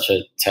such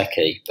a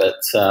techie. But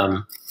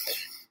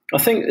I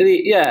think,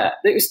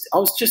 it was. I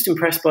was just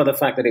impressed by the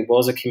fact that it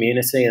was a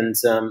community, and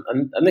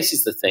this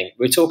is the thing.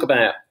 We talk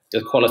about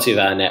the quality of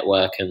our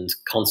network and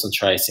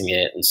concentrating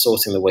it and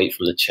sorting the wheat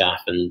from the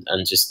chaff, and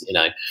just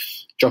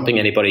dropping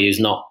anybody who's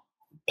not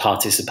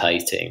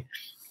participating.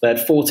 They had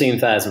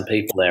 14,000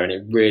 people there, and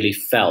it really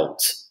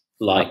felt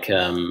like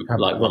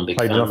one big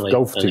played family. enough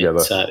golf together.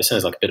 It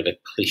sounds like a bit of a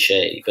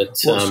cliche, but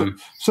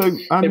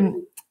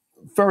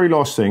very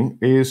last thing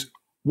is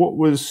what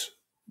was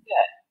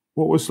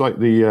like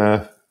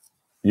the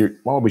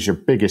what was your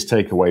biggest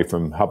takeaway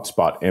from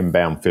HubSpot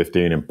Inbound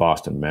 15 in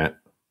Boston, Matt?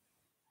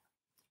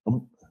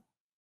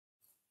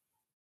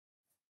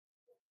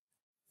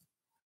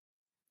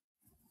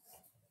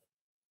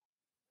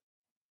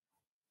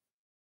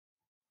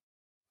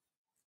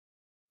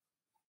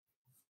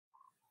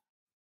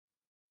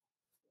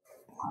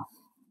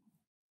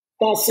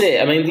 That's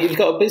it. I mean, you've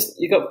got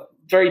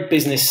very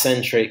business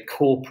centric,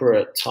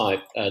 corporate type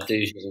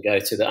dues you can go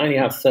to that only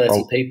have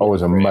 30 people. I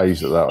was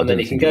amazed at that. And then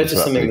you can go to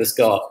something that's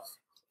got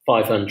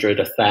 500,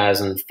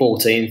 1,000,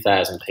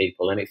 14,000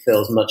 people, and it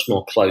feels much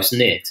more close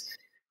knit.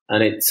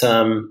 And it's,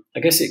 I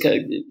guess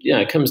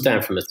it comes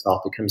down from the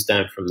top. It comes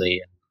down from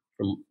the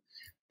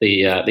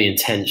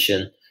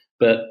intention.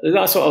 But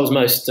that's what I was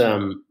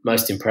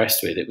most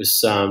impressed with. It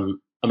was.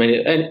 I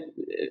mean,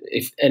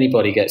 if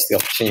anybody gets the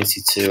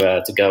opportunity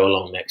to go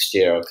along next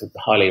year, I could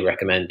highly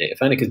recommend it. If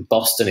only because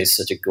Boston is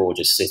such a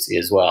gorgeous city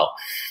as well.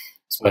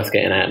 It's worth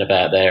getting out and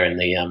about there in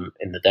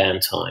the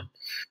downtime.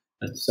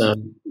 But,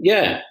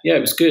 it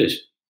was good.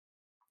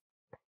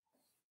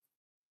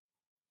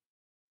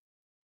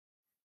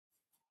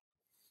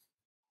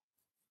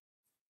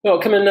 Well,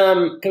 come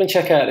and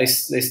check out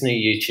this new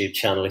YouTube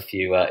channel if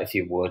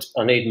you would.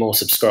 I need more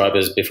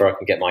subscribers before I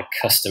can get my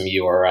custom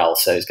URL,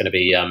 so it's going to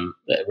be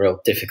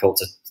real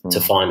difficult to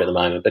find at the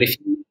moment. But if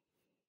you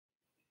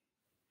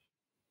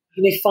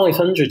need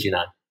 500,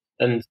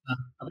 and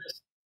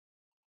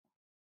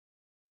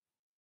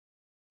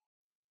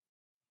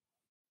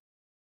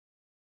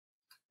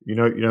You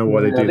know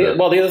why they do that?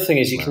 Well, the other thing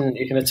is you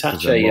can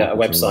attach a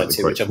website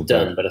to, which I've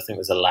done, but I think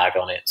there's a lag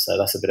on it, so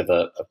that's a bit of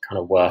a kind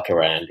of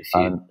workaround if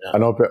you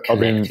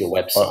connect your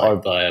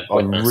website via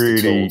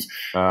webmaster tools.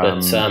 But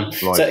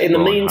so in the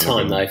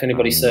meantime, though, if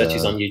anybody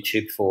searches on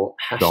YouTube for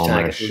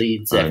hashtag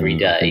leads every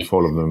day,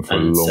 follow them for a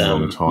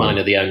long time. Mine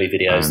are the only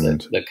videos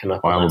that come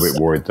up. I'm a bit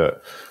worried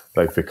that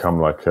they've become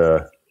like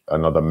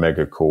another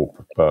mega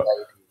corp, but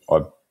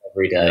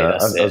every day.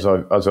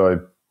 As I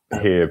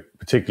hear,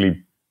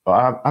 particularly.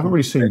 I haven't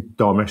really seen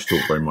Dharmesh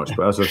talk very much,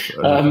 but as I've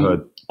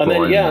heard, and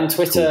then on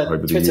Twitter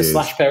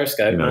 /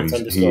 Periscope,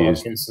 he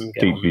is Hodkinson,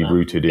 deeply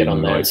rooted get in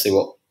on there and see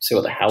what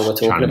the hell we're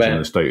talking about.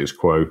 The status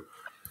quo.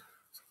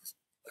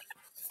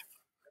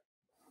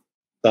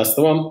 That's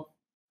the one.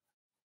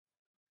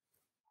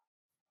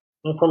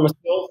 No problem at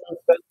all.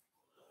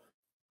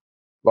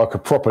 Like a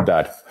proper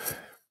dad.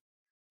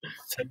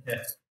 Take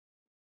care.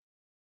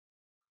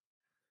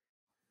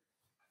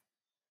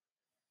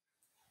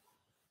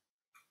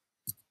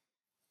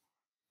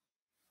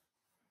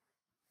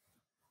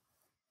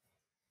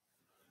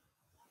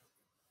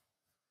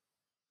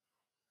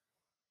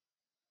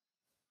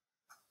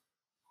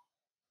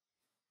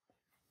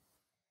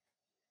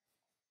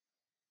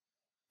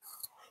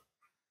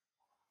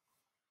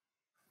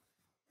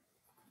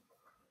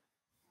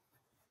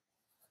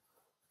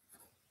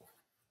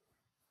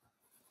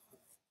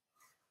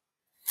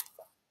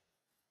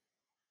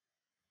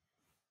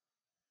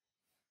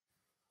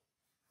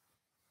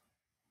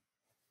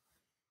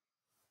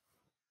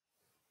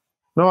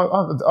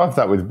 No, I've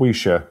that with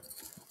WeShare.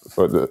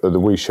 At the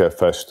WeShare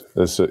Fest,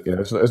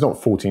 there's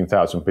not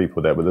 14,000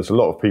 people there, but there's a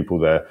lot of people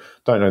there.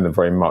 Don't know them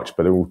very much,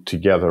 but they're all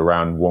together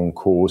around one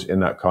cause in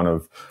that kind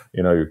of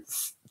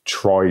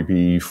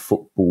tribey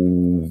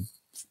football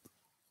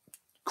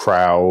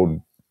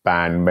crowd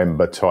band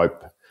member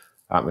type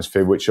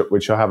atmosphere,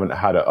 which I haven't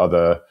had at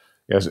other.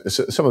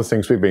 Some of the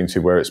things we've been to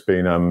where it's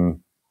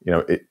been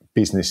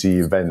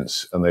businessy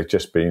events and they've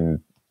just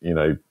been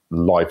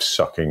life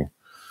sucking.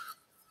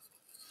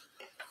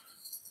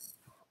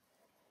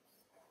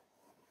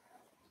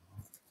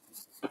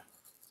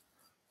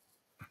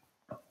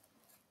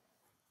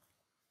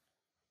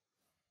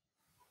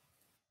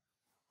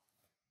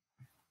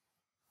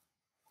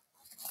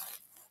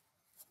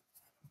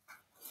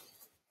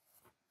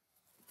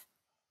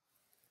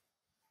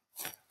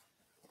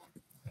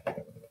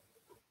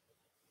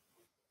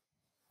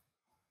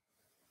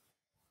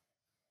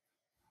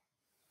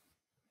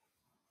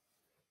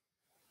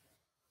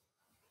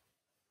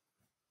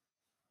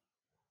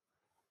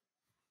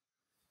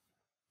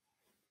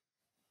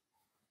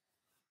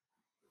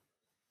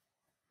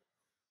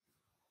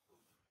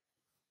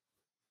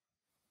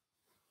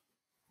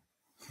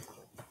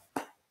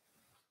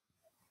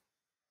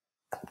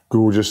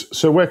 Gorgeous.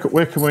 So where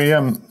can we? I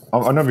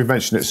know we've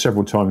mentioned it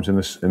several times in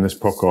this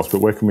podcast, but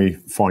where can we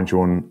find you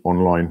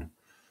online?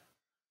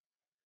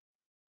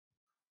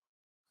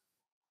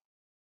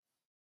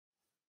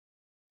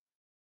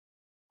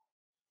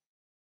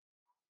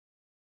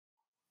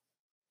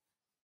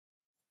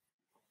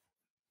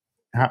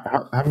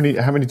 How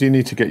many do you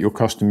need to get your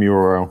custom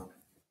URL?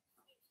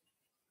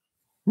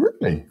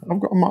 Really?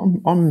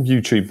 I'm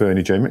YouTube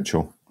Bernie J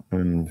Mitchell,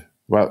 and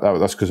well,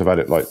 that's because I've had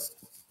it like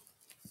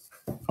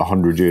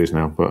 100 years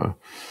now. But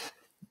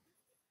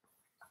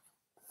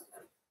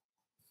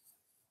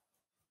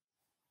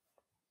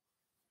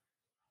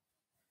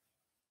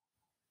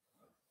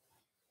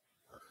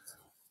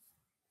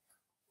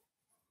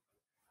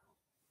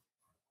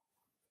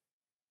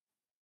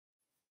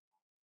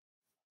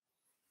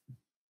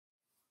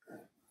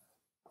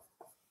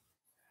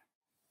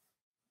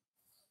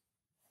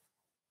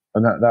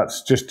and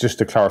that's just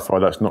to clarify,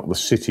 that's not the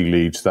city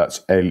leads.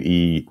 That's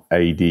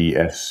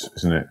LEADS,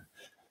 isn't it?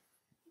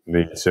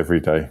 Leads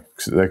every day.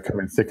 They're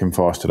coming thick and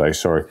fast today.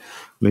 Sorry,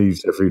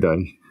 leads every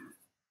day.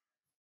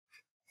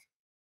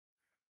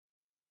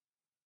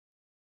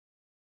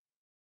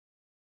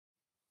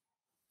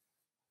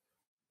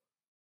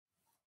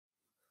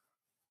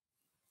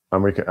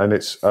 And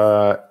it's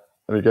let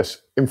me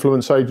guess,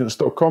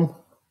 influenceagents.com.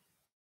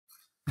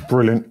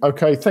 Brilliant.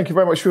 Okay, thank you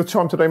very much for your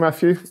time today,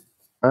 Matthew.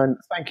 And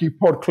thank you,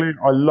 PodClean.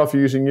 I love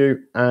using you,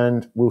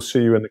 and we'll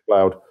see you in the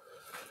cloud.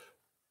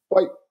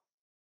 Bye.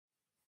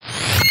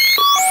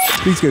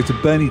 Please go to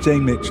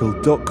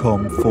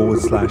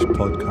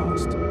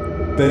berniejmitchell.com/podcast.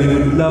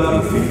 Bernie would love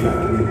your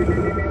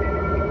feedback.